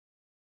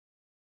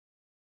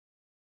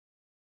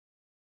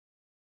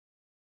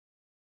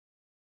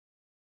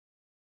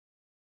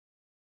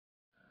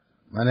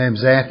My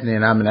name's Anthony,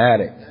 and I'm an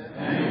addict.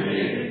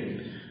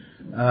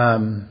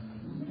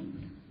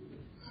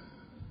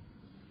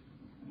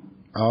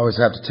 I always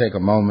have to take a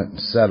moment and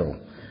settle.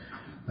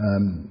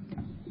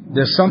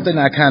 There's something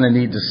I kind of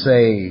need to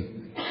say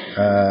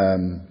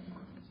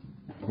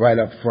right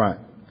up front.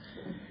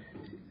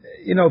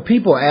 You know,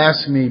 people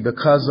ask me,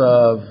 because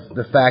of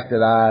the fact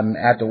that I'm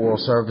at the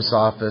World Service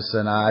Office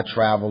and I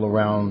travel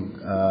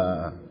around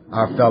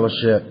our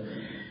fellowship,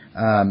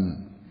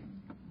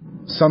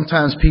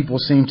 sometimes people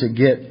seem to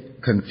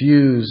get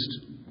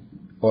confused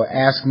or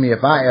ask me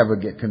if I ever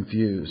get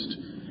confused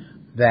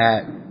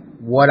that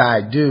what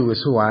I do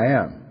is who I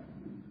am.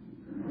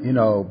 You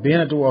know, being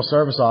at the World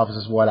Service Office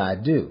is what I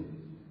do,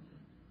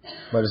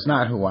 but it's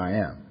not who I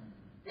am.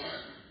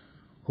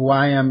 Who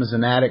I am is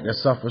an addict that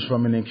suffers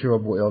from an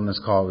incurable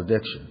illness called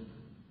addiction.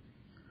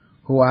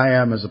 Who I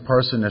am is a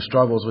person that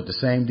struggles with the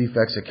same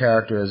defects of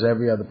character as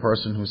every other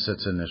person who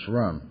sits in this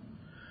room.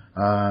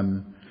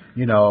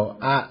 You know,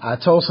 I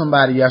told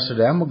somebody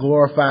yesterday, I'm a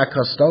glorified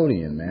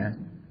custodian,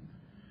 man.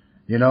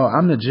 You know,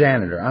 I'm the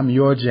janitor. I'm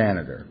your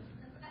janitor.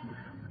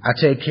 I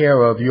take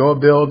care of your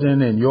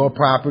building and your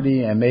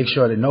property and make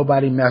sure that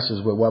nobody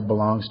messes with what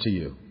belongs to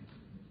you.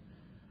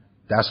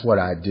 That's what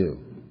I do.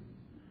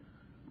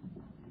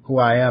 Who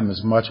I am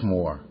is much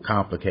more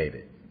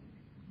complicated.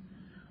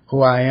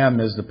 Who I am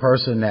is the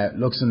person that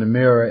looks in the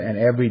mirror and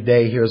every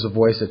day hears a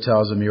voice that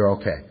tells him you're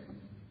okay.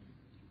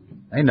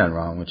 Ain't nothing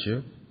wrong with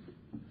you.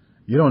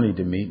 You don't need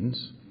the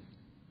meetings.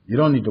 You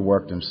don't need to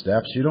work them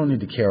steps. You don't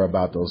need to care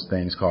about those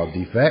things called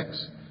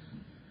defects.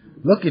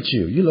 Look at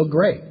you. You look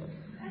great.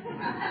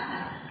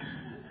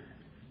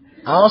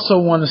 I also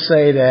want to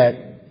say that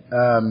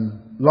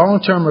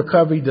long-term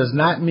recovery does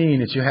not mean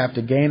that you have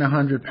to gain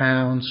 100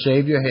 pounds,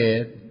 shave your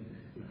head.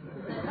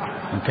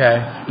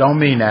 Okay? Don't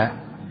mean that.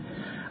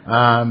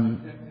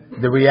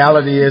 The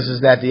reality is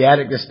that the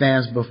addict that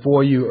stands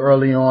before you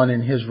early on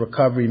in his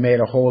recovery made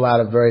a whole lot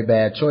of very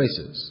bad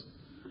choices.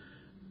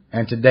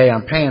 And today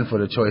I'm paying for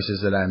the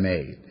choices that I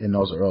made in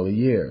those early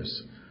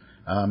years.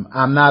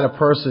 I'm not a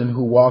person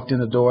who walked in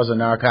the doors of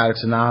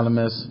Narcotics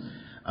Anonymous,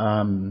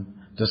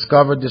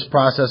 discovered this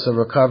process of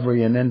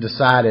recovery, and then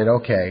decided,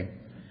 okay,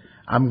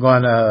 I'm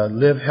going to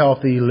live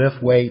healthy,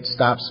 lift weight,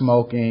 stop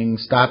smoking,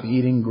 stop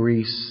eating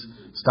grease,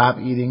 stop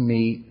eating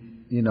meat.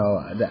 You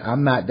know,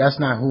 that's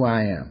not who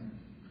I am.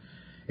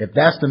 If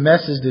that's the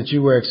message that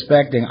you were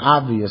expecting,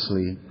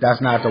 obviously,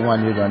 that's not the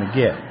one you're going to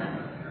get.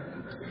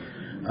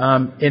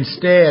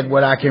 Instead,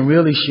 what I can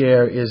really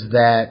share is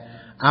that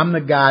I'm the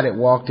guy that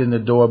walked in the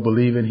door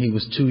believing he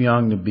was too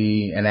young to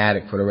be an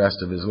addict for the rest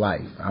of his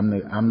life.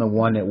 I'm the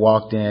one that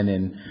walked in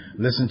and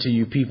listened to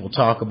you people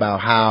talk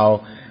about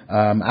how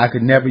I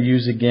could never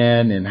use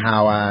again, and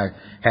how I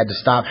had to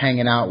stop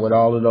hanging out with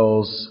all of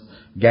those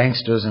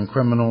gangsters and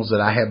criminals that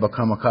I had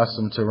become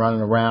accustomed to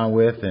running around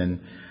with,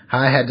 and how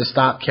I had to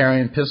stop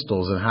carrying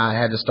pistols, and how I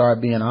had to start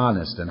being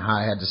honest, and how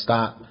I had to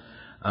stop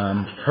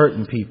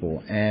hurting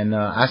people. And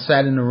I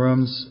sat in the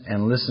rooms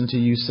and listened to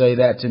you say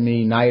that to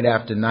me night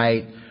after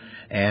night,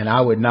 and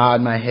I would nod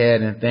my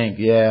head and think,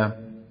 yeah,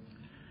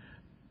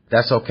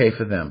 that's okay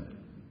for them,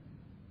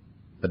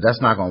 but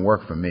that's not going to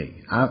work for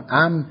me. I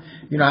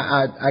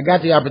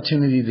got the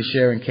opportunity to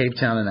share in Cape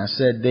Town, and I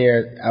said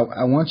there,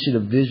 I want you to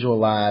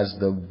visualize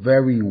the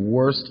very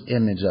worst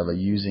image of a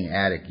using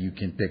addict you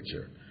can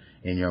picture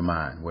in your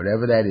mind,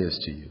 whatever that is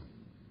to you.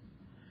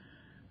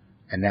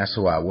 And that's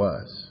who I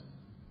was.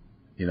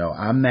 You know,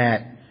 I'm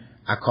that,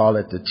 I call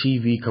it the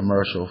TV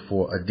commercial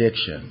for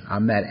addiction.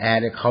 I'm that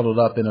addict huddled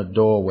up in a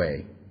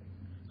doorway,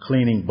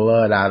 cleaning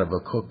blood out of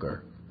a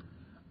cooker,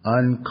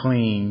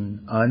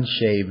 unclean,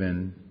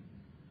 unshaven,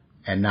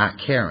 and not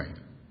caring.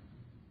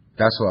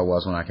 That's who I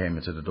was when I came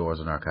into the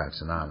doors of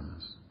Narcotics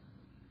Anonymous.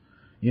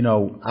 You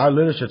know, our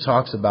literature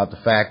talks about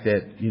the fact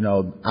that, you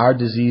know, our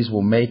disease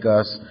will make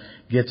us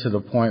get to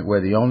the point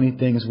where the only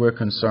things we're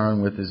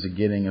concerned with is the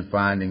getting and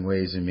finding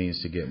ways and means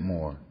to get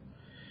more.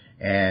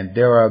 And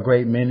there are a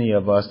great many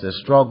of us that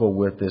struggle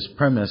with this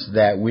premise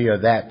that we are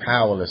that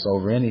powerless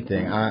over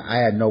anything.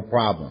 I had no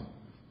problem.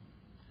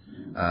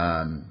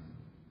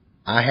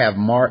 I have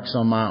marks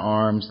on my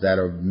arms that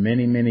are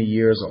many, many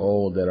years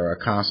old that are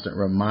a constant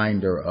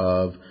reminder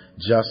of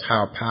just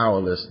how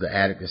powerless the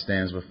addict that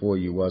stands before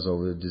you was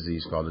over the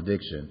disease called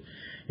addiction.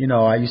 You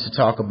know, I used to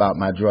talk about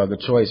my drug of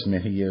choice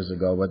many years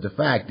ago, but the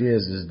fact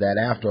is that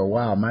after a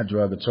while, my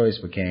drug of choice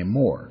became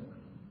more.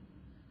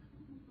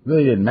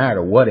 Really didn't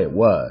matter what it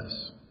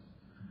was.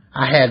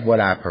 I had what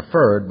I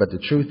preferred, but the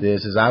truth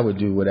is I would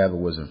do whatever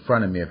was in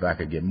front of me if I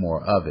could get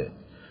more of it.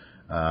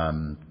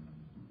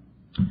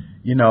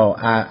 You know,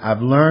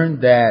 I've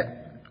learned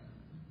that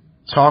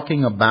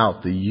talking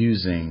about the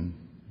using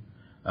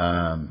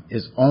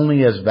is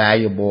only as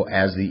valuable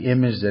as the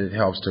image that it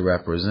helps to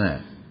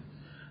represent.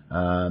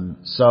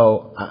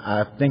 So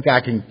I think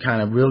I can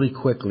kind of really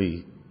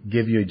quickly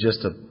give you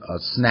just a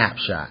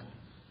snapshot.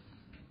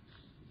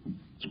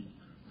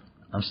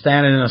 I'm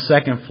standing in a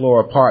second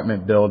floor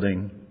apartment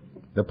building.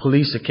 The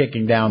police are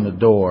kicking down the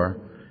door.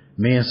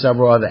 Me and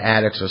several other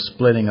addicts are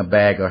splitting a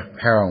bag of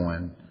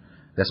heroin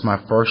That's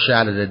my first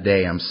shot of the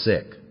day. I'm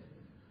sick.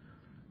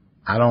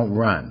 I don't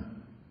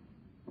run.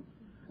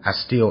 I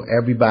steal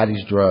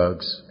everybody's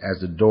drugs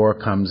as the door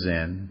comes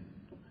in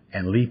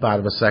and leap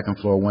out of a second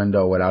floor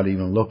window without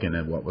even looking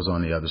at what was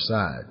on the other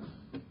side.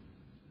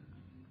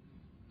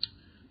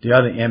 The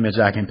other image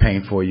I can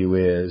paint for you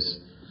is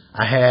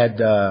I had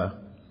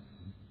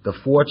the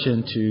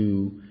fortune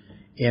to,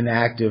 in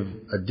active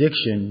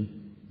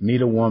addiction,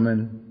 meet a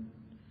woman,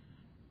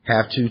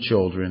 have 2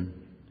 children,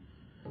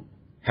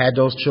 had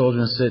those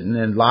children sitting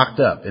and locked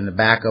up in the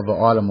back of an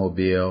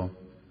automobile.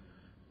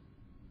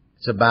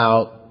 It's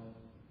about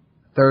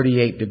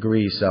 38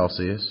 degrees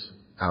Celsius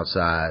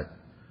outside.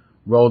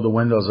 Rolled the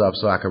windows up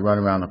so I could run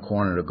around the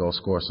corner to go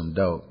score some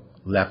dope.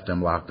 Left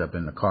them locked up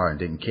in the car and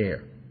didn't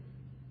care.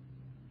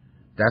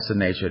 That's the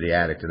nature of the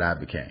addict that I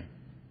became.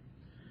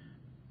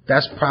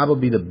 That's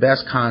probably the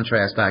best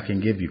contrast I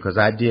can give you, because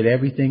I did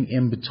everything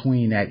in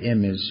between that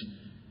image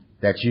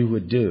that you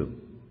would do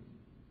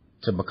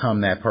to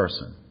become that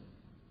person.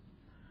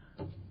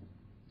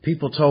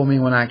 People told me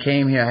when I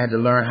came here I had to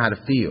learn how to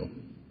feel.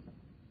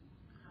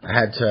 I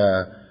had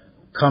to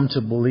come to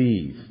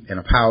believe in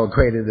a power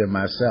greater than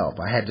myself.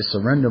 I had to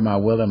surrender my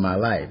will and my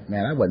life.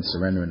 Man, I wasn't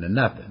surrendering to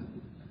nothing.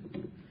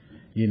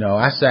 You know,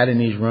 I sat in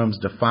these rooms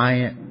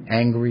defiant,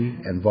 angry,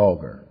 and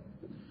vulgar.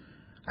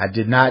 I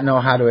did not know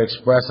how to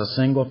express a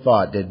single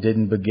thought that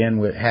didn't begin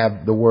with,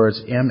 have the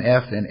words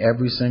MF in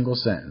every single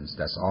sentence.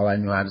 That's all I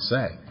knew how to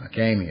say. I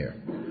came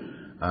here.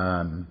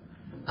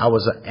 I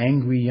was an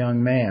angry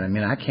young man. I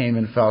mean, I came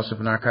in Fellowship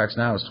of Narcotics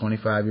now. I was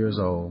 25 years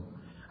old.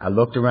 I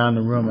looked around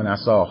the room and I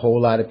saw a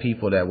whole lot of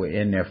people that were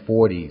in their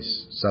 40s,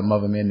 some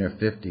of them in their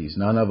 50s.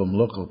 None of them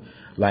looked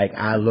like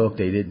I looked.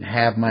 They didn't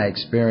have my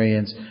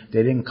experience.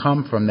 They didn't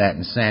come from that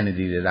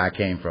insanity that I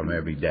came from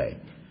every day.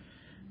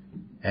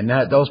 And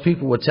those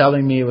people were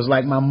telling me, it was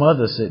like my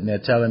mother sitting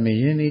there telling me,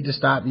 you need to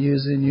stop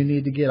using, you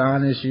need to get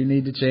honest, you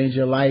need to change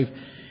your life.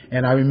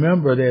 And I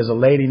remember there's a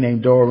lady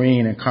named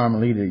Doreen and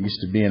Carmelita that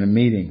used to be in a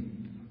meeting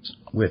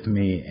with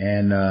me,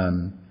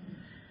 and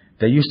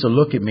they used to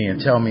look at me and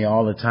tell me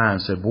all the time,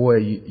 said, boy,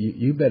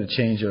 you better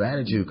change your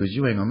attitude because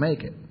you ain't going to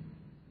make it.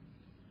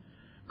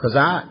 Because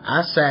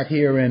I sat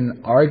here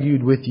and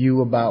argued with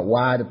you about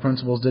why the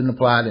principles didn't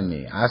apply to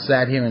me. I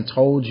sat here and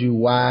told you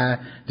why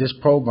this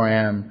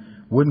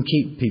program wouldn't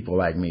keep people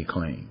like me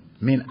clean.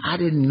 I mean, I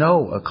didn't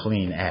know a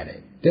clean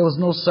addict. There was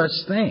no such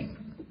thing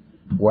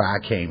where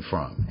I came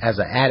from as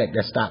an addict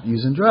that stopped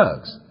using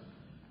drugs.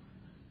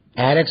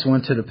 Addicts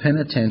went to the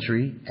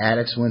penitentiary,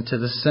 addicts went to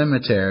the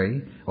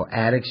cemetery, or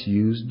addicts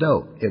used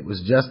dope. It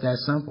was just that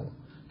simple.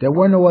 There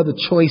were no other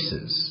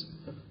choices.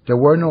 There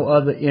were no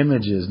other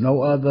images,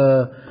 no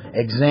other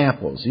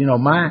examples. You know,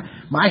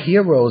 my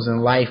heroes in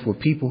life were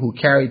people who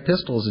carried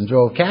pistols and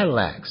drove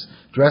Cadillacs,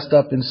 dressed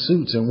up in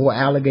suits and wore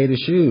alligator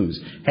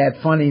shoes,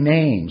 had funny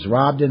names,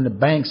 robbed into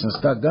banks and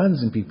stuck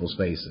guns in people's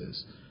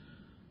faces.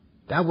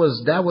 That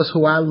was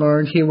who I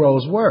learned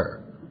heroes were.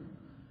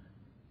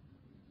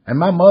 And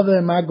my mother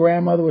and my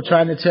grandmother were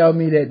trying to tell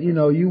me that, you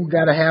know, you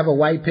got to have a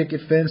white picket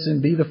fence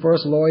and be the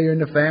first lawyer in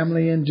the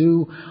family and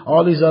do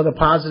all these other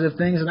positive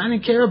things. And I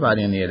didn't care about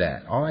any of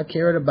that. All I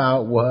cared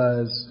about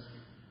was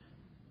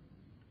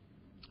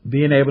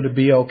being able to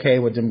be okay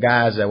with them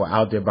guys that were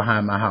out there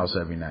behind my house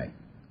every night.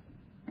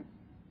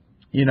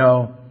 You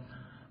know,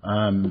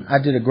 I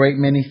did a great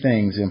many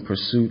things in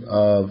pursuit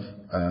of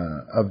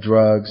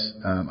drugs.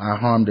 I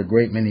harmed a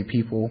great many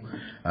people.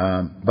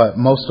 But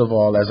most of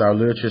all, as our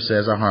literature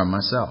says, I harmed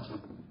myself.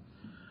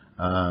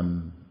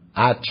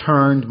 I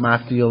turned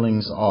my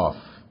feelings off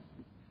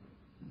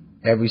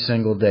every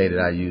single day that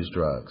I used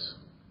drugs.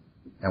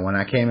 And when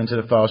I came into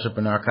the Fellowship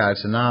of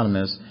Narcotics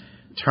Anonymous,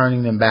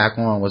 turning them back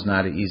on was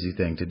not an easy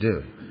thing to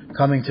do.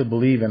 Coming to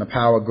believe in a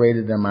power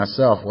greater than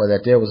myself, or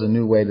that there was a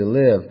new way to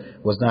live,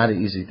 was not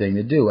an easy thing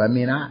to do. I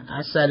mean,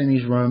 I sat in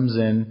these rooms,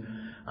 and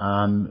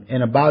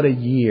in about a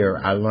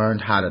year, I learned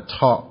how to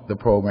talk the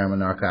program of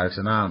Narcotics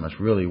Anonymous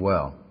really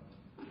well.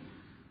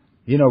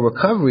 You know,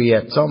 recovery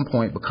at some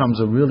point becomes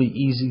a really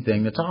easy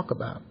thing to talk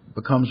about. It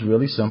becomes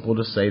really simple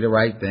to say the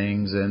right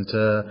things and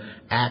to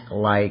act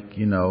like,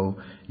 you know,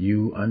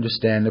 you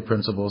understand the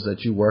principles,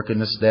 that you work in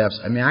the steps.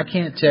 I mean, I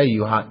can't tell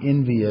you how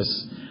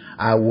envious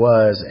I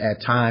was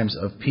at times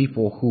of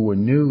people who were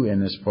new in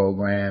this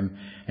program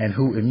and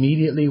who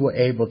immediately were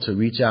able to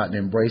reach out and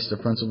embrace the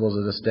principles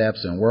of the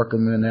steps and work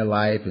them in their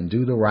life and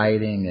do the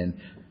writing. And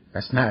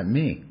that's not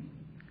me.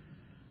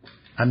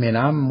 I mean,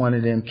 I'm one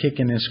of them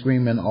kicking and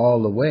screaming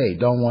all the way.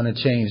 Don't want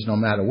to change no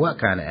matter what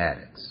kind of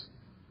addicts,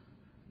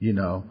 you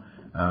know.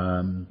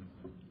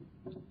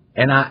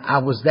 And I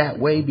was that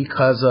way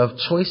because of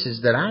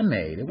choices that I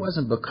made. It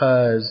wasn't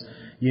because,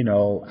 you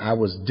know, I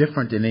was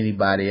different than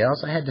anybody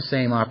else. I had the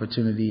same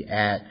opportunity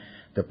at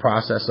the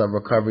process of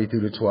recovery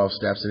through the 12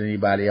 steps that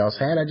anybody else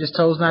had. I just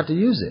chose not to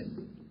use it.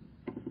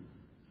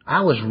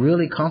 I was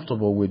really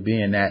comfortable with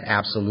being that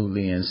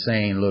absolutely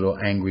insane little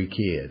angry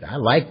kid. I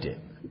liked it.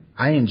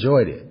 I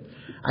enjoyed it.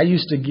 I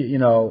used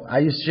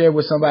to share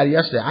with somebody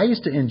yesterday, I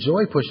used to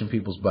enjoy pushing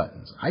people's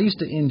buttons. I used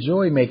to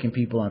enjoy making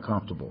people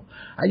uncomfortable.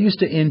 I used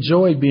to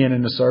enjoy being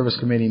in the service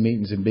committee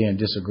meetings and being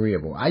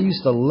disagreeable. I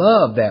used to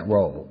love that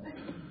role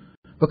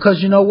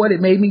because you know what? It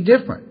made me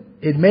different.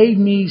 It made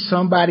me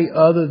somebody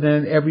other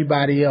than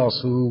everybody else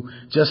who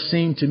just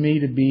seemed to me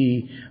to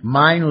be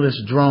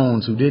mindless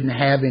drones who didn't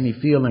have any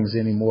feelings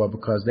anymore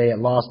because they had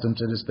lost them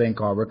to this thing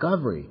called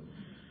recovery.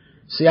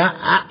 See,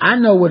 I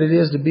know what it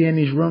is to be in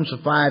these rooms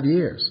for 5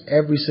 years,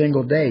 every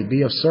single day,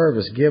 be of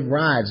service, give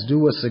rides, do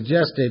what's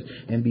suggested,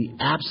 and be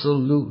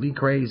absolutely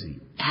crazy.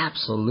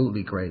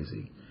 Absolutely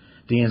crazy.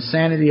 The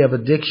insanity of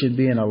addiction,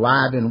 being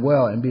alive and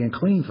well and being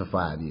clean for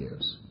 5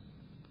 years.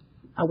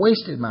 I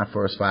wasted my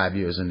first 5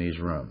 years in these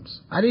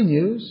rooms. I didn't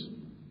use.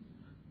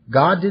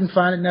 God didn't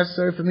find it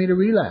necessary for me to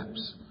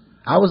relapse.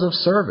 I was of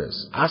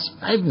service. I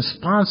even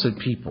sponsored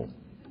people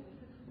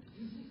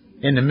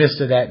in the midst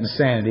of that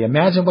insanity.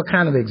 Imagine what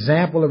kind of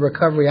example of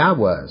recovery I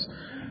was.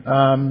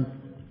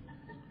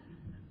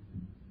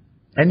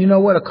 And you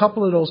know what? A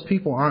couple of those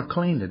people aren't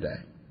clean today.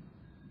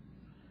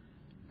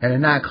 And they're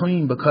not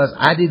clean because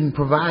I didn't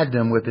provide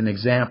them with an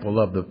example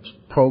of the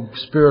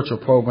spiritual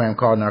program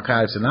called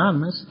Narcotics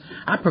Anonymous.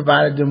 I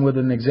provided them with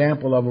an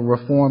example of a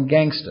reformed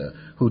gangster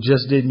who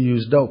just didn't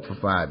use dope for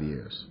 5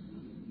 years.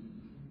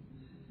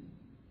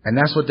 And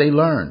that's what they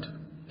learned.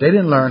 They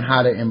didn't learn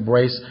how to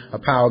embrace a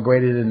power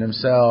greater than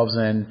themselves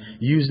and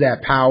use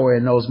that power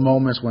in those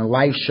moments when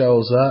life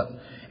shows up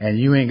and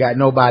you ain't got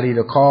nobody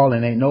to call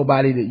and ain't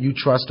nobody that you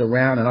trust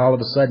around, and all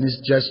of a sudden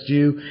it's just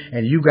you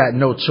and you got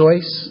no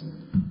choice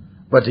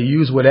but to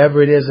use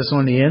whatever it is that's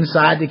on the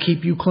inside to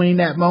keep you clean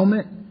that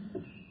moment.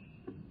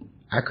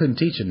 I couldn't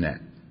teach them that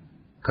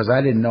because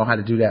I didn't know how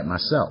to do that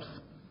myself.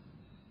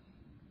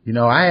 You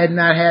know, I had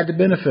not had the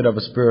benefit of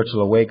a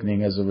spiritual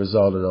awakening as a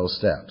result of those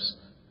steps,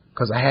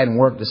 because I hadn't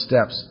worked the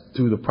steps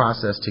through the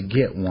process to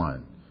get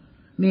one.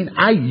 I mean,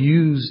 I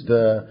used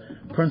the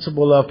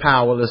principle of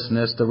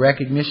powerlessness, the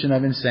recognition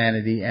of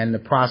insanity, and the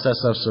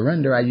process of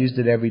surrender. I used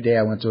it every day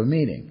I went to a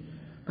meeting.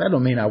 That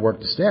don't mean I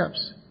worked the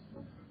steps.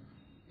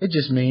 It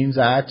just means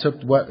I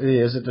took what it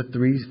is that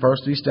the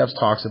first three steps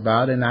talks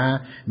about, and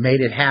I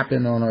made it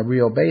happen on a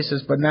real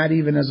basis, but not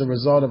even as a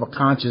result of a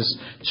conscious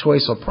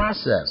choice or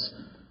process.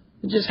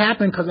 It just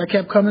happened because I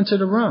kept coming to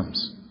the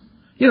rooms.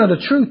 You know,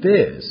 the truth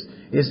is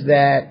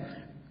that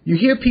you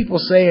hear people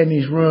say in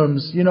these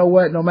rooms, you know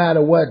what, no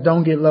matter what,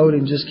 don't get loaded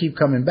and just keep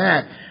coming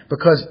back,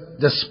 because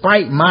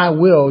despite my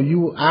will,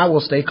 I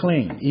will stay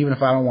clean, even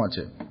if I don't want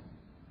to.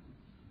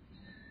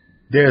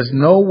 There's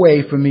no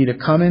way for me to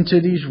come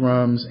into these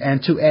rooms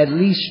and to at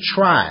least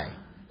try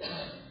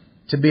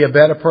to be a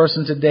better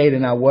person today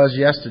than I was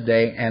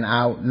yesterday and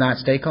I'll not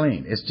stay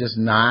clean. It's just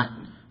not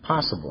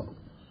possible.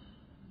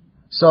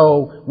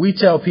 So we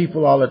tell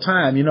people all the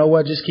time, you know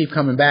what, just keep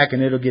coming back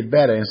and it'll get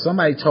better. And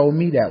somebody told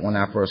me that when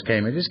I first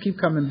came in. Just keep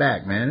coming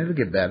back, man. It'll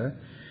get better.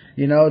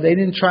 You know, they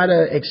didn't try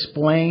to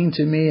explain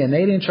to me, and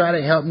they didn't try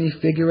to help me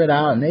figure it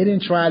out, and they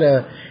didn't try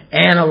to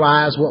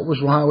analyze what was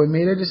wrong with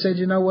me. They just said,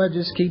 you know what,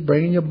 just keep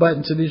bringing your butt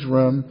into this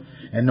room,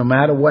 and no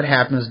matter what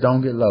happens,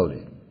 don't get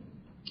loaded.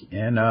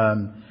 And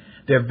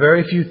there are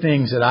very few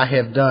things that I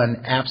have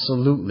done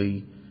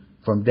absolutely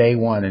from day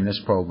one in this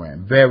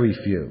program. Very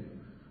few.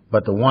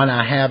 But the one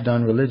I have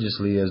done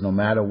religiously is no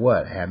matter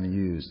what, haven't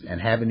used and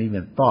haven't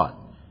even thought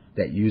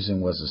that using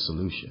was a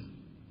solution.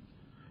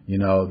 You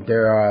know,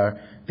 there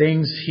are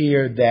things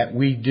here that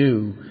we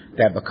do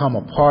that become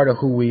a part of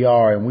who we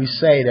are. And we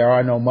say there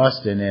are no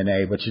must in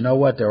NA, but you know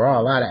what? There are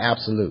a lot of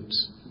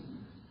absolutes.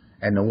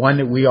 And the one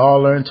that we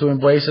all learn to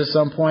embrace at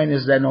some point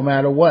is that no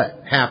matter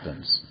what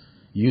happens,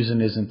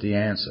 using isn't the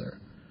answer.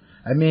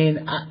 I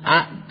mean,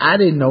 I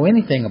didn't know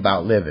anything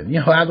about living.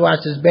 You know, I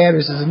watched this band,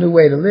 this is a new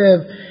way to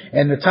live.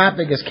 And the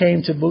topic is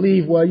came to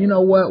believe, well, you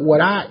know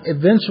what I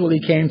eventually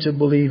came to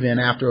believe in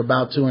after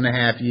about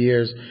 2.5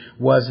 years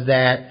was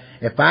that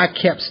if I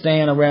kept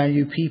staying around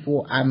you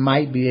people, I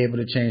might be able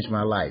to change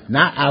my life.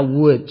 Not I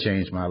would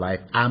change my life.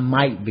 I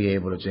might be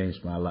able to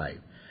change my life.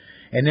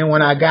 And then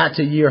when I got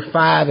to year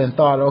 5 and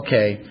thought,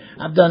 okay,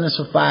 I've done this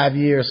for 5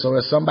 years, so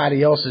it's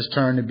somebody else's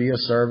turn to be of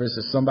service.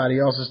 It's somebody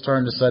else's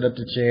turn to set up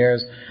the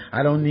chairs.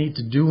 I don't need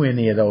to do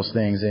any of those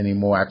things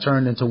anymore. I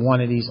turned into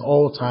one of these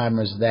old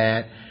timers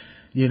that,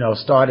 you know,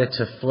 started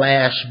to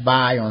flash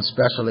by on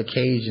special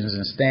occasions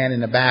and stand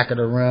in the back of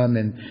the room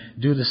and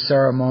do the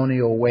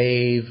ceremonial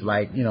wave,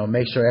 like, you know,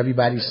 make sure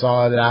everybody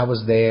saw that I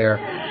was there,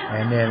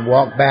 and then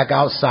walk back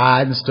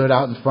outside and stood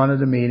out in front of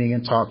the meeting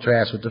and talked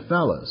trash with the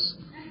fellas.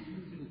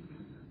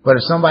 But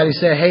if somebody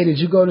said, hey, did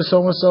you go to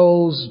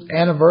so-and-so's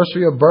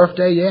anniversary or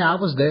birthday? Yeah, I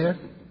was there.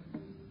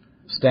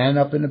 Standing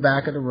up in the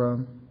back of the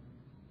room,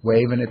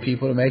 waving at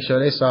people to make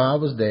sure they saw I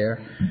was there,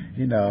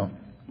 you know.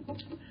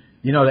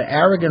 You know, the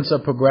arrogance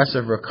of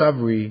progressive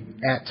recovery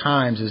at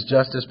times is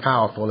just as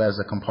powerful as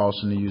the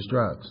compulsion to use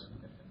drugs.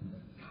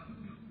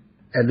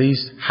 At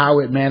least how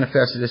it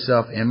manifested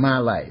itself in my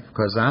life,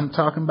 because I'm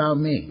talking about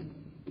me.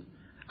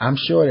 I'm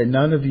sure that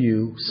none of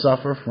you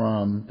suffer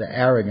from the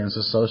arrogance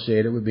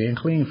associated with being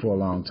clean for a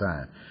long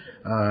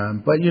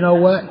time. But you know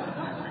what?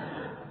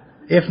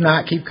 If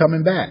not, keep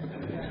coming back.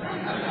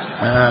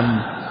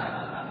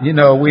 You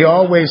know, we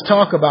always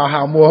talk about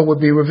how more would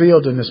be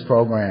revealed in this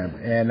program,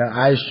 and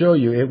I assure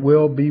you it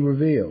will be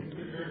revealed.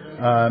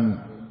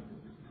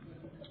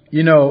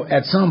 You know,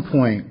 at some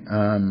point,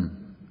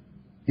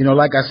 you know,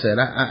 like I said,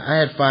 I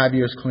had 5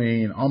 years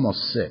clean, almost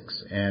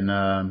 6, and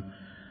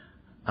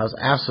I was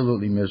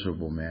absolutely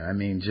miserable, man. I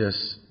mean,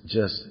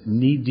 just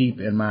knee deep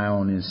in my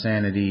own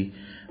insanity.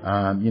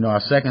 You know,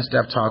 our second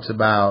step talks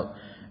about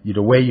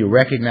the way you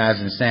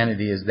recognize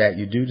insanity is that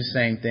you do the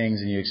same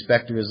things and you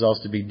expect the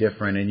results to be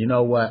different. And you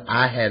know what?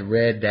 I had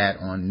read that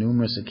on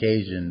numerous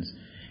occasions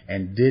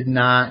and did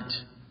not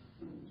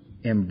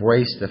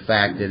embrace the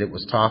fact that it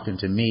was talking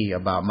to me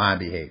about my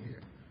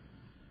behavior.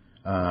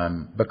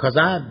 Because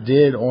I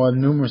did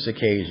on numerous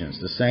occasions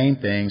the same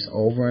things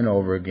over and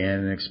over again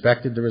and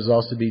expected the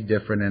results to be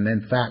different, and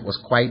in fact was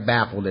quite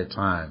baffled at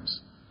times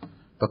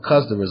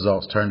because the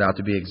results turned out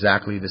to be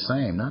exactly the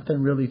same.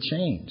 Nothing really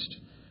changed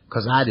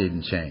because I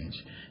didn't change.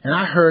 And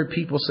I heard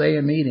people say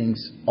in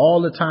meetings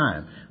all the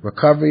time,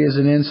 recovery is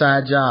an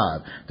inside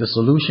job. The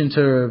solution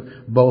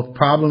to both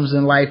problems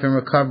in life and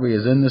recovery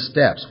is in the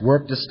steps.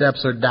 Work the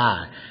steps or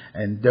die.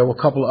 And there were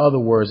a couple of other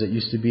words that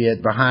used to be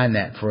behind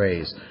that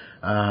phrase.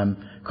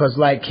 Because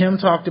like Kim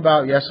talked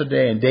about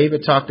yesterday and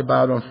David talked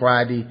about on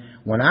Friday,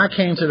 when I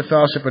came to the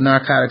Fellowship of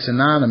Narcotics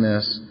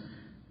Anonymous,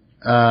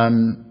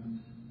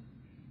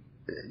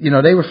 you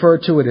know, they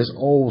referred to it as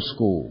old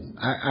school.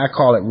 I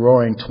call it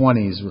roaring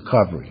 20s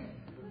recovery.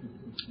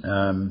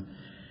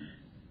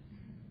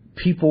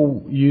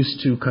 People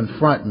used to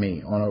confront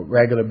me on a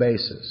regular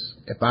basis.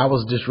 If I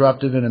was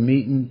disruptive in a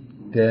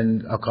meeting,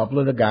 then a couple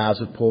of the guys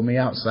would pull me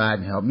outside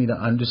and help me to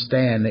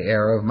understand the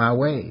error of my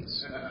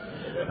ways.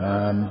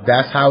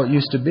 That's how it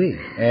used to be.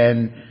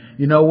 And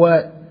you know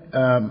what?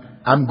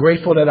 I'm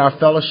grateful that our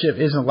fellowship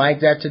isn't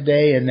like that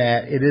today and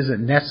that it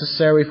isn't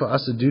necessary for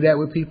us to do that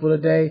with people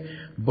today.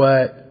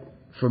 But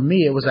for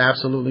me, it was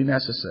absolutely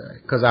necessary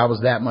because I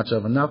was that much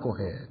of a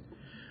knucklehead.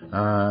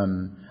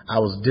 I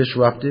was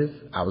disruptive.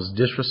 I was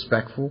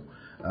disrespectful.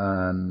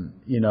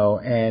 You know,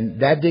 and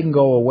that didn't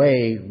go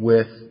away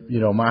with, you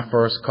know, my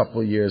first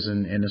couple of years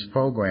in this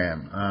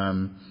program.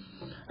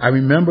 I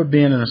remember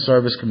being in a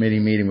service committee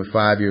meeting with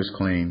 5 years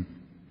clean,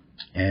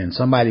 and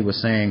somebody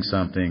was saying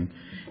something,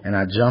 and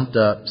I jumped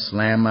up,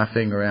 slammed my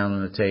finger down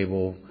on the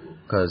table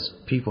because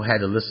people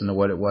had to listen to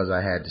what it was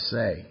I had to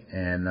say.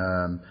 And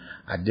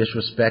I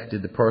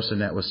disrespected the person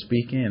that was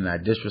speaking, and I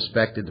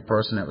disrespected the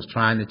person that was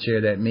trying to chair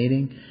that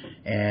meeting.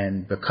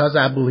 And because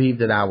I believed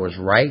that I was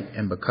right,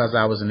 and because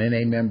I was an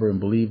NA member and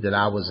believed that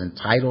I was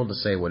entitled to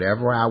say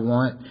whatever I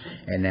want,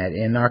 and that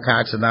in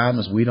Narcotics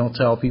Anonymous we don't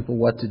tell people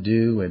what to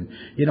do, and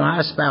you know,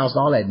 I espoused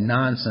all that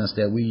nonsense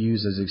that we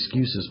use as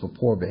excuses for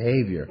poor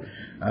behavior.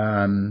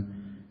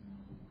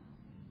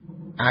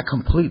 I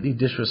completely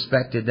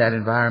disrespected that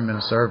environment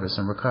of service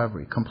and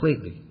recovery,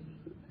 completely.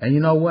 And you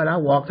know what? I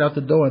walked out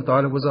the door and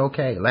thought it was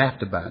okay,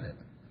 laughed about it.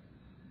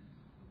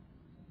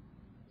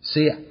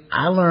 See,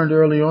 I learned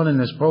early on in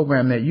this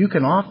program that you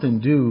can often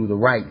do the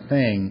right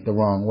thing the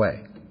wrong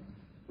way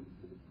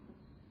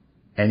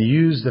and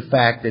use the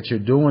fact that you're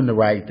doing the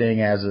right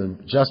thing as a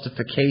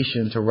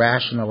justification to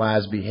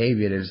rationalize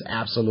behavior that is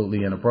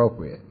absolutely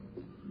inappropriate.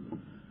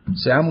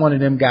 See, I'm one of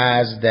them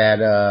guys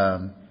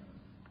that,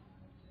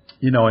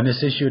 you know, in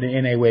this issue of the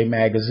NA Way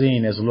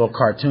magazine, there's a little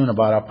cartoon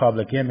about our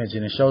public image,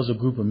 and it shows a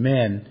group of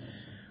men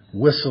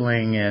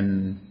whistling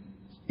and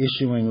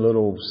issuing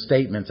little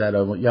statements at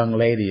a young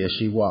lady as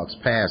she walks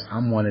past.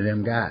 I'm one of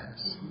them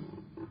guys.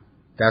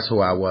 That's who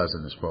I was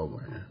in this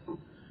program.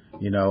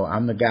 You know,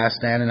 I'm the guy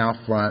standing out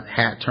front,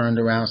 hat turned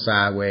around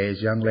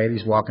sideways, young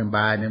ladies walking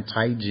by in them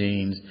tight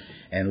jeans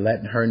and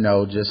letting her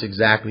know just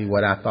exactly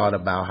what I thought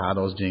about how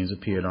those jeans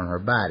appeared on her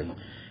body.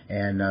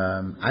 And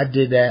I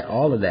did that,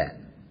 all of that.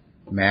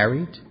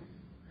 Married,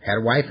 had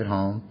a wife at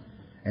home,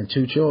 and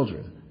 2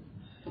 children.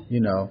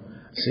 You know,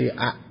 see,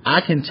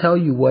 I can tell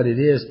you what it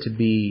is to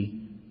be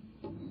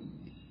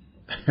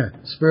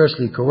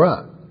spiritually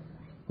corrupt.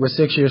 We're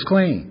 6 years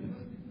clean.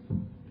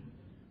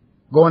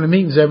 Going to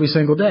meetings every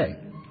single day.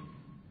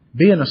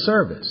 Being a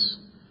service.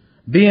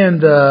 Being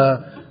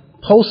the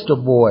poster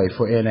boy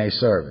for NA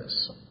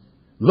service.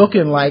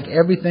 Looking like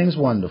everything's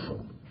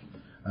wonderful.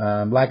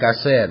 Like I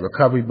said,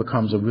 recovery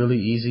becomes a really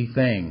easy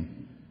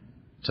thing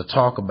to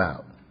talk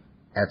about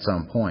at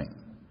some point.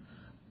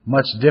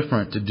 Much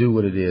different to do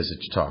what it is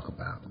that you talk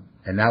about.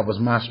 And that was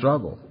my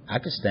struggle. I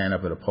could stand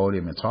up at a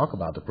podium and talk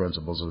about the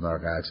principles of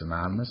Narcotics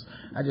Anonymous.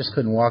 I just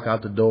couldn't walk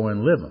out the door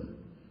and live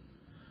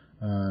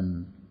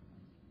them.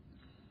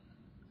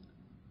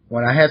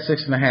 When I had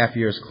 6.5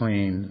 years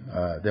clean,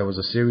 there was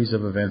a series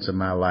of events in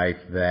my life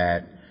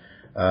that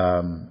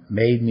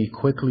made me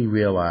quickly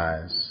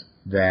realize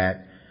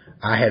that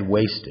I had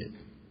wasted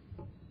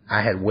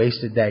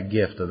that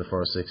gift of the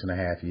first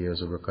 6.5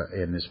 years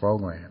in this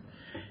program.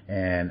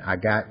 And I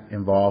got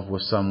involved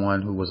with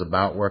someone who was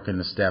about working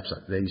the steps.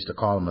 They used to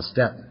call him a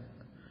step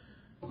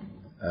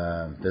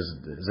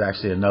there's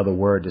actually another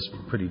word that's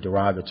pretty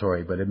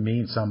derogatory, but it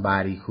means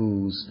somebody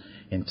whose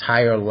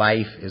entire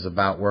life is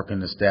about working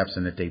the steps,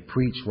 and that they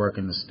preach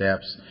working the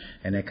steps,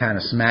 and they kind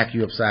of smack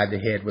you upside the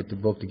head with the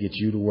book to get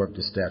you to work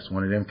the steps.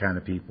 One of them kind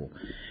of people.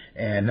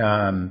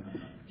 And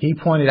he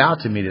pointed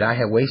out to me that I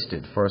had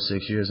wasted the first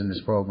 6 years in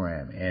this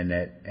program, and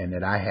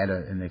that I had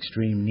an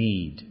extreme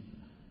need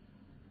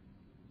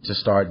to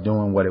start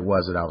doing what it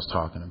was that I was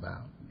talking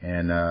about,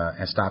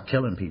 and stop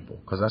killing people,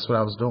 because that's what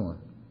I was doing.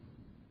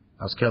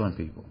 I was killing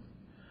people.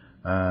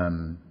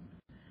 And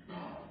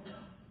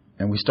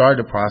we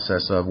started the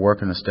process of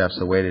working the steps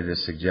the way that it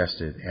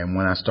suggested. And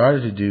when I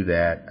started to do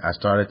that, I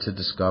started to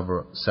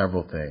discover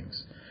several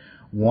things.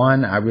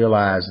 One, I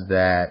realized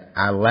that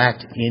I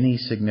lacked any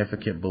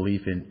significant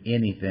belief in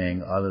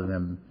anything other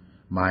than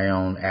my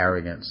own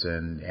arrogance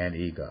and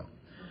ego.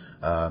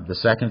 The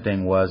second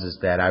thing is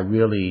that I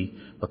really,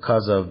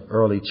 because of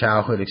early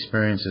childhood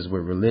experiences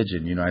with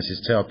religion, I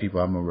just tell people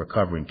I'm a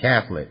recovering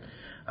Catholic.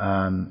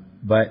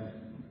 But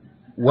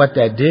what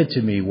that did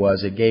to me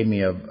was it gave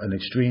me an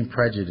extreme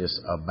prejudice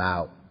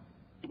about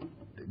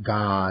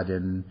God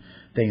and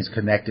things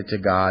connected to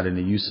God and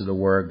the use of the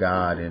word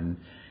God. And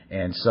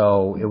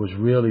so it was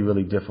really,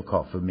 really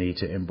difficult for me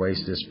to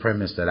embrace this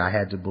premise that I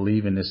had to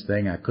believe in this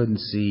thing I couldn't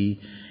see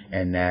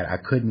and that I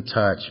couldn't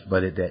touch,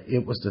 but that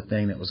it was the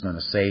thing that was going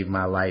to save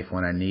my life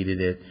when I needed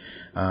it.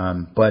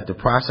 But the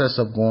process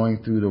of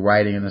going through the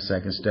writing in the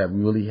second step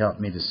really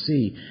helped me to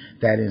see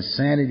that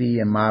insanity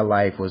in my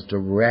life was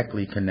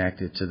directly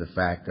connected to the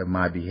fact of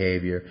my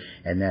behavior,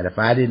 and that if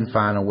I didn't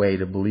find a way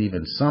to believe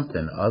in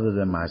something other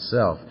than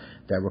myself,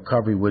 that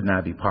recovery would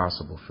not be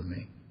possible for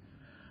me.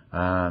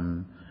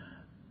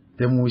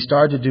 Then when we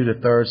started to do the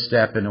third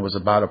step, and it was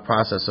about a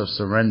process of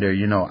surrender,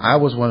 I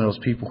was one of those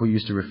people who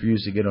used to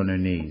refuse to get on their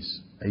knees.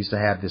 I used to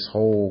have this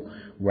whole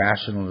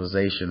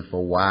rationalization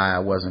for why I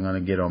wasn't going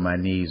to get on my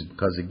knees,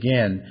 because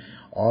again,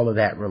 all of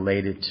that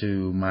related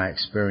to my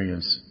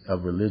experience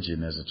of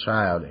religion as a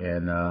child.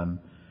 And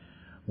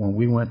when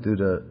we went through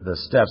the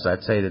steps,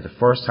 I'd say that the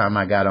first time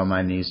I got on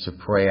my knees to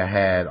pray, I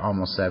had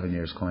almost 7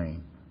 years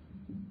clean.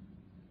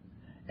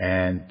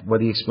 And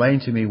what he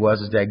explained to me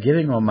was that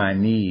getting on my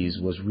knees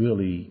was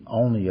really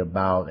only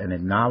about an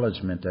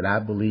acknowledgement that I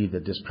believed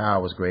that this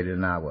power was greater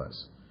than I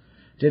was.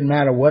 Didn't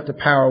matter what the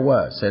power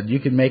was. Said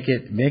you can make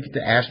it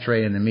the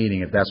ashtray in the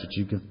meeting if that's what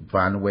you can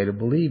find a way to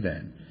believe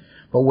in.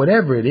 But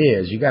whatever it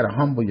is, you got to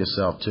humble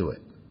yourself to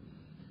it.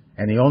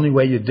 And the only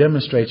way you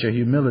demonstrate your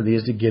humility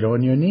is to get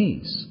on your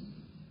knees.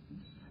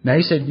 Now,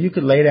 he said you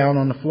could lay down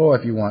on the floor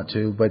if you want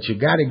to, but you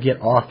got to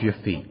get off your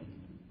feet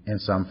in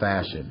some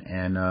fashion.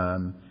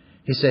 And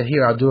he said,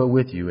 here, I'll do it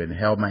with you, and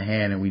held my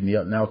hand, and we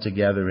knelt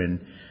together,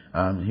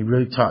 and he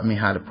really taught me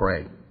how to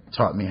pray,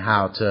 taught me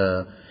how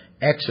to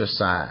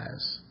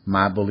exercise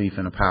my belief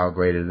in a power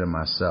greater than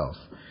myself.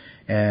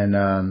 And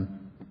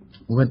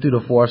we went through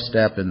the fourth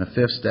step and the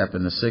fifth step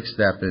and the sixth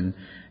step, and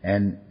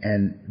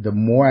the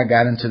more I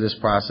got into this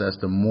process,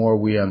 the more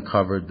we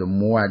uncovered, the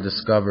more I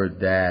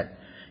discovered that,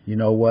 you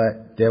know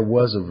what, there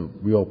was a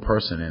real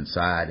person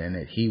inside, and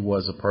that he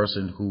was a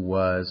person who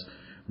was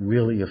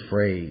really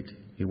afraid.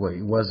 He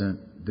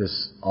wasn't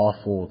this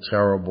awful,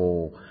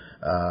 terrible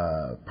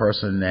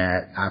person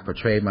that I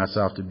portrayed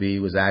myself to be. He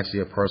was actually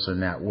a person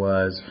that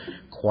was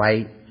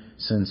quite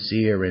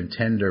sincere and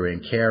tender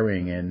and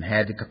caring and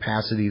had the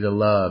capacity to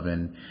love.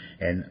 And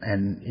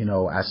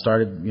I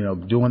started,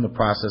 doing the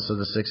process of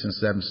the sixth and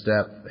seventh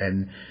step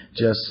and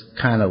just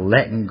kind of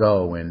letting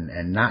go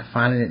and not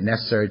finding it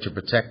necessary to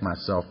protect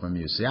myself from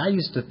you. See, I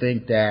used to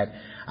think that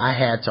I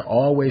had to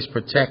always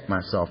protect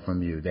myself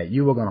from you, that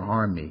you were going to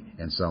harm me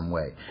in some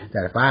way,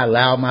 that if I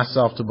allowed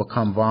myself to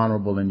become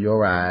vulnerable in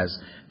your eyes,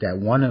 that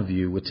one of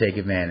you would take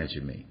advantage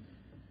of me.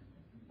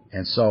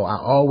 And so I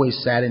always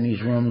sat in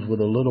these rooms with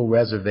a little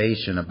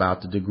reservation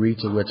about the degree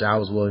to which I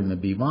was willing to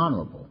be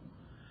vulnerable.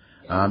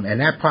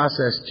 And that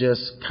process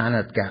just kind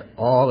of got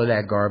all of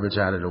that garbage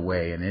out of the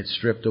way, and it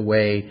stripped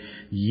away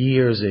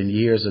years and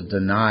years of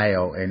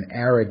denial and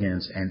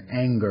arrogance and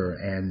anger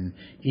and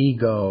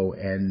ego,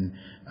 and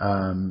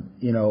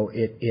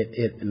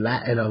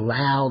it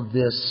allowed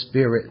this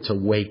spirit to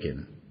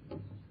waken.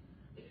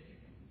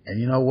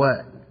 And you know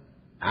what?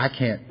 I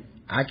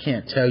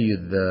can't tell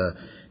you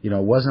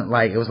it wasn't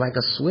like, it was like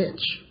a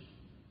switch.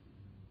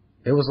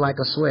 It was like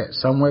a switch.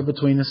 Somewhere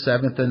between the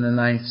seventh and the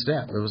ninth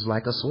step, it was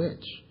like a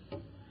switch.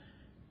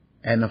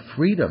 And the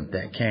freedom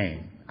that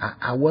came.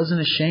 I wasn't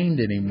ashamed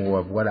anymore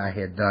of what I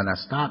had done. I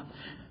stopped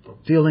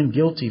feeling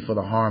guilty for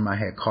the harm I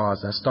had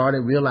caused. I started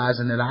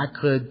realizing that I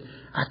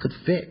could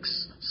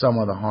fix some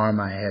of the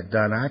harm I had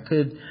done. I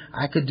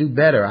could do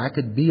better. I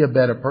could be a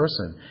better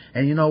person.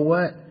 And you know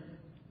what?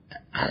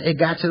 It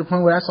got to the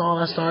point where that's all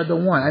I started to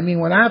want. I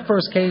mean, when I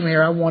first came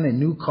here, I wanted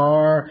new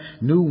car,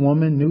 new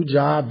woman, new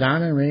job,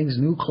 diamond rings,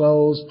 new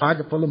clothes,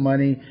 pocket full of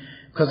money,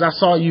 because I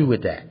saw you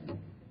with that.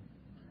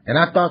 And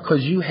I thought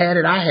because you had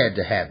it, I had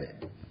to have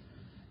it.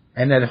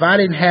 And that if I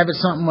didn't have it,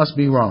 something must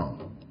be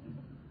wrong.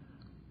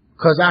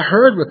 Because I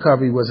heard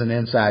recovery was an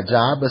inside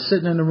job, but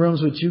sitting in the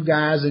rooms with you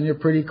guys and your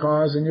pretty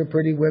cars and your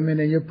pretty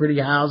women and your pretty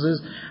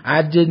houses,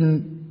 I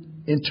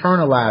didn't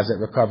internalize that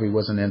recovery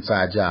was an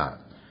inside job.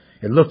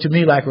 It looked to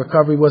me like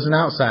recovery was an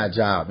outside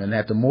job, and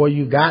that the more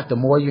you got, the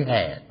more you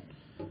had,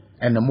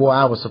 and the more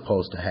I was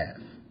supposed to have.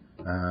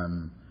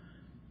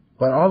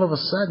 But all of a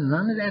sudden,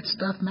 none of that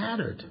stuff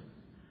mattered.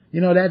 You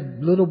know,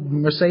 that little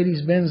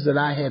Mercedes-Benz that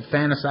I had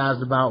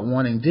fantasized about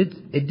wanting,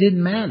 it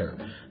didn't matter.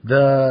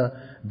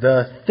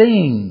 The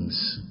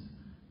things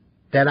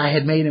that I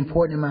had made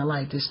important in my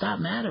life, they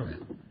stopped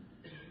mattering.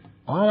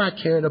 All I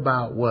cared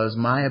about was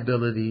my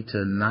ability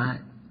to not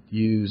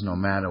use no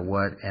matter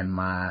what, and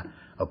my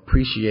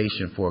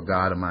appreciation for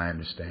God and my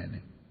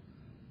understanding.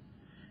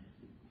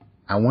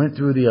 I went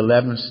through the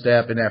 11th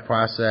step in that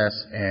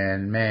process,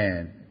 and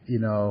man, you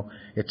know,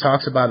 it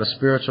talks about a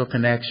spiritual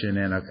connection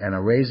and a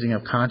raising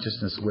of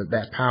consciousness with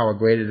that power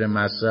greater than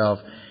myself.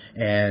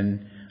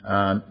 And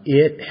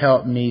it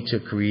helped me to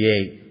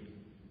create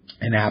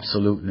an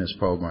absoluteness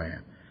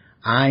program.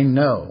 I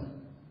know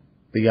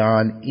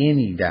beyond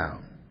any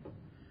doubt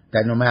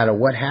that no matter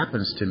what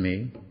happens to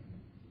me,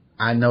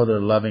 I know that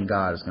a loving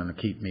God is going to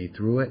keep me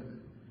through it,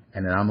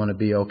 and that I'm going to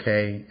be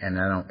okay, and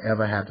I don't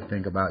ever have to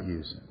think about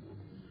using.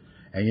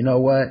 And you know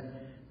what?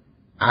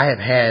 I have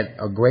had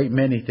a great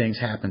many things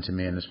happen to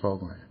me in this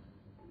program.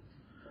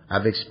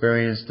 I've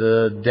experienced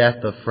the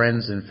death of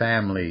friends and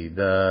family,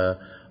 the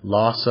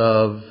loss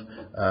of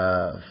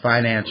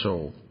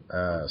financial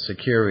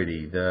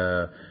security,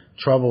 the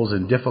troubles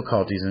and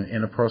difficulties in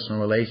interpersonal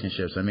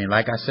relationships. I mean,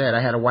 like I said,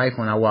 I had a wife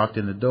when I walked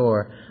in the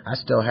door. I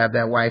still have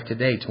that wife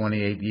today,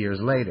 28 years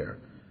later.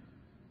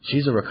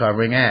 She's a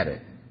recovering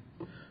addict.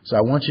 So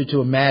I want you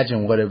to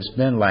imagine what it's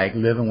been like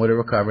living with a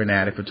recovering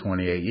addict for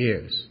 28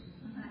 years.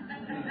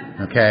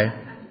 Okay?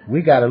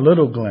 We got a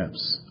little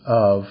glimpse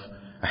of,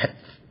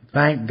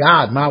 thank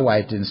God my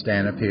wife didn't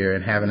stand up here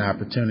and have an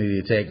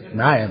opportunity to take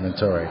my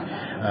inventory.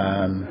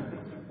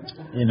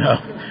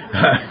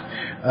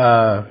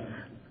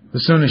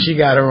 As soon as she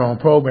got her own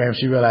program,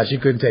 she realized she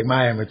couldn't take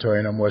my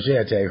inventory no more. She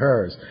had to take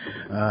hers.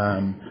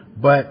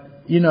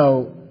 But, you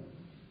know,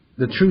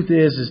 the truth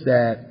is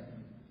that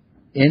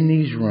in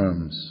these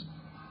rooms,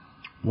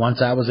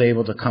 once I was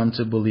able to come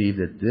to believe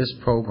that this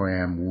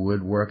program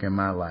would work in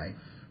my life,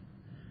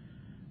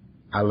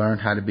 I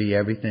learned how to be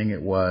everything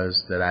it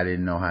was that I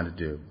didn't know how to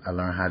do. I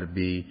learned how to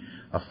be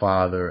a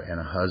father and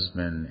a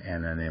husband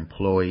and an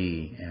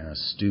employee and a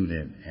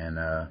student and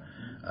a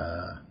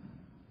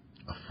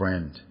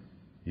friend.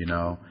 You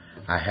know,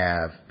 I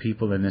have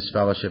people in this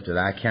fellowship that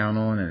I count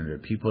on, and there are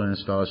people in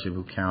this fellowship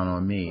who count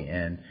on me.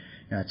 And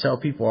I tell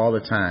people all the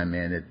time,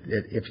 man,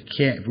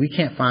 if we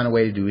can't find a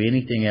way to do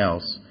anything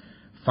else,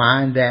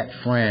 find that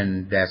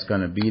friend that's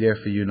going to be there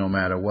for you no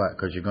matter what,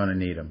 because you're going to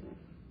need them.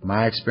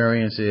 My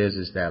experience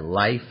is that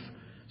life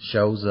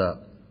shows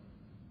up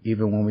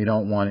even when we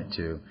don't want it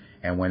to.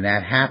 And when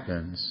that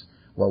happens,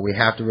 what we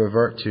have to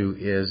revert to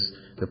is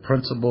the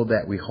principle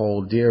that we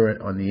hold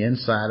dear on the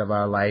inside of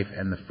our life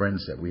and the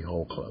friends that we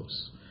hold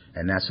close.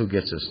 And that's who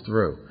gets us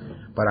through.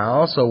 But I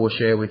also will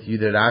share with you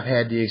that I've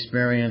had the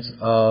experience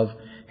of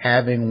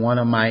having one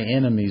of my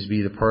enemies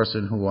be the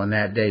person who on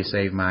that day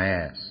saved my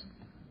ass.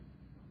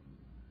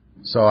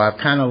 So I've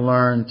kind of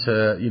learned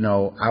to, you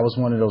know, I was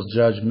one of those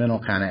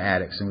judgmental kind of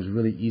addicts. It was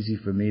really easy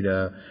for me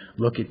to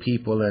look at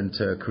people and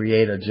to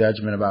create a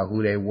judgment about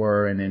who they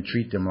were and then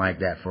treat them like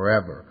that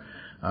forever.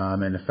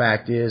 And the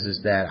fact is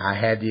that I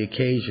had the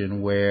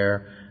occasion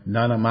where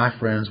none of my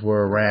friends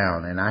were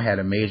around, and I had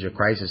a major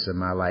crisis in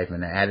my life,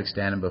 and the addict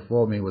standing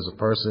before me was a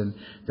person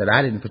that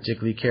I didn't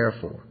particularly care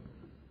for.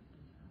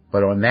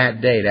 But on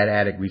that day, that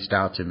addict reached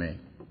out to me.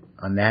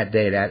 On that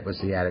day, that was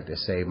the addict that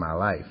saved my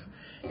life.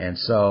 And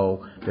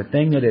so the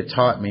thing that it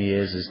taught me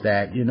is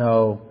that, you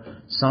know,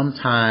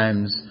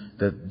 sometimes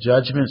the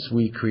judgments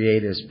we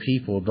create as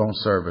people don't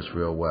serve us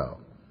real well.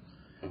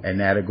 And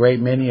that a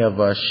great many of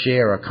us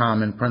share a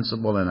common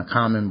principle and a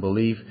common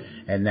belief,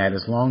 and that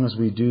as long as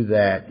we do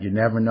that, you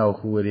never know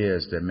who it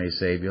is that may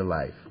save your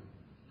life.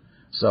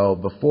 So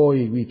before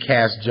we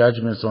cast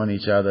judgments on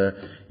each other,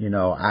 you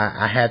know,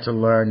 I had to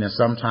learn that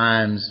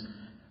sometimes,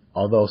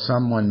 although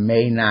someone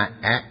may not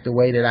act the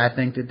way that I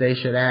think that they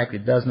should act,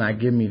 it does not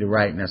give me the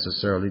right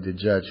necessarily to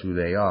judge who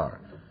they are.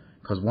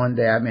 Because one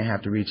day I may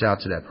have to reach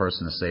out to that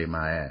person to save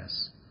my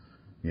ass.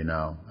 You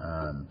know,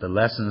 the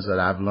lessons that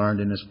I've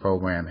learned in this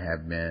program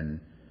have been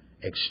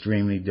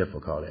extremely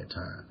difficult at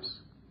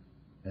times.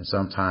 And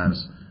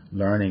sometimes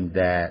learning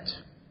that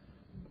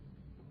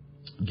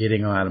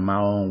getting out of my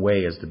own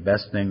way is the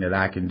best thing that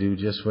I can do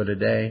just for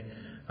today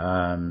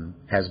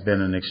has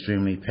been an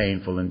extremely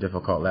painful and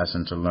difficult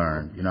lesson to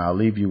learn. You know, I'll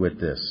leave you with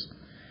this.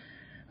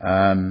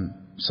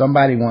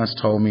 Somebody once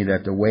told me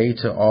that the way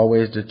to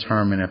always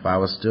determine if I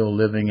was still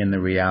living in the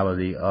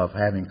reality of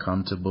having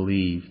come to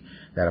believe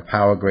that a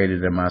power greater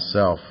than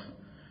myself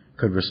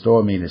could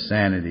restore me to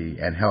sanity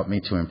and help me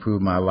to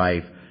improve my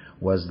life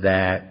was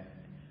that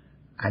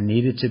I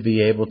needed to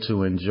be able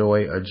to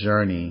enjoy a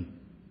journey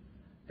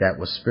that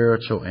was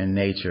spiritual in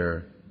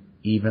nature,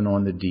 even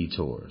on the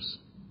detours.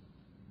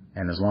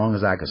 And as long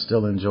as I could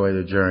still enjoy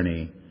the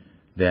journey,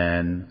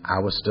 then I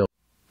was still.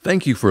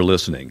 Thank you for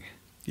listening.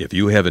 If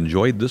you have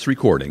enjoyed this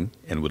recording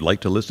and would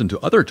like to listen to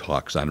other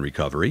talks on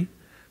recovery,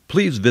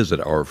 please visit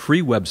our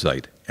free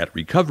website at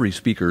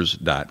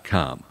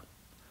recoveryspeakers.com.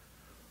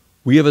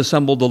 We have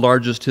assembled the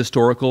largest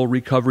historical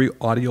recovery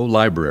audio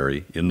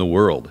library in the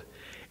world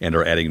and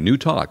are adding new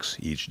talks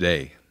each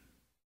day.